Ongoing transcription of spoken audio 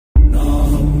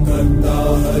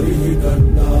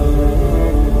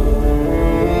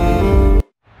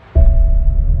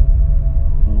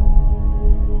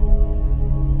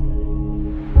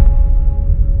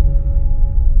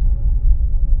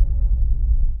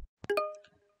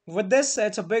With this,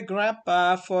 it's a big wrap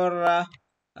for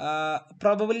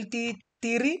probability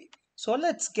theory. So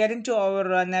let's get into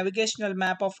our navigational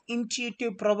map of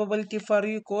intuitive probability for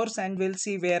you course, and we'll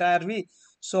see where are we.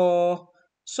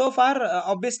 So far,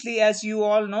 obviously, as you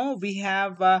all know, we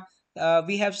have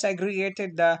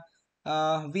segregated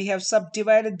we have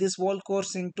subdivided this whole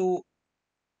course into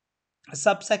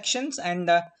subsections,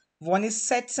 and one is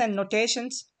sets and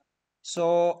notations.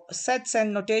 So sets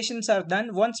and notations are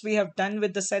done. Once we have done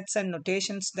with the sets and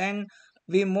notations, then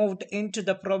we moved into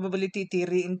the probability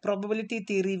theory. In probability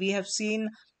theory, we have seen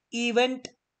event,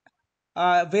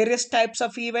 various types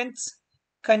of events,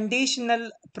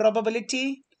 conditional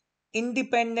probability,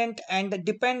 independent and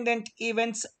dependent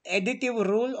events, additive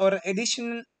rule or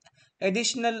additional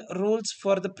rules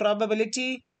for the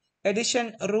probability,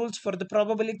 addition rules for the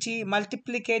probability,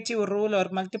 multiplicative rule or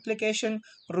multiplication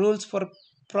rules for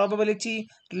probability,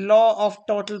 law of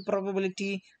total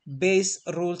probability, Bayes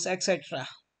rules, etc.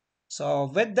 So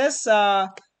with this,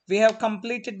 we have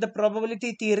completed the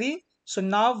probability theory. So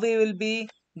now we will be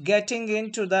getting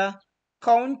into the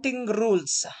counting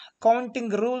rules. Counting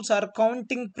rules are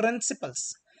counting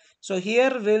principles. So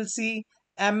here we'll see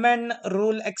MN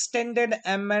rule, extended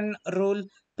MN rule,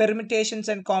 permutations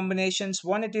and combinations.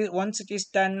 Once it is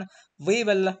done, we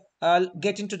will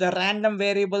get into the random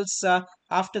variables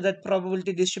after that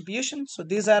probability distribution. So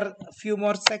these are a few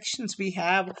more sections we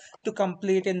have to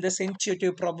complete in this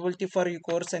intuitive probability for you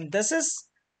course, and this is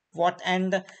what,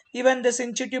 and even this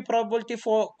intuitive probability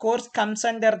for course comes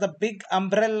under the big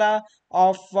umbrella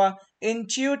of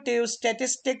intuitive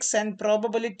statistics and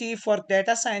probability for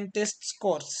data scientists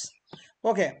course.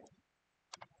 Okay,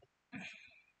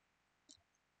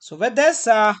 so with this,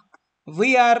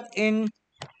 we are in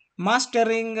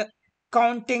mastering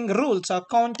counting rules or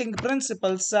counting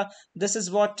principles. This is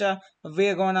what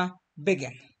we're gonna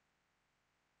begin.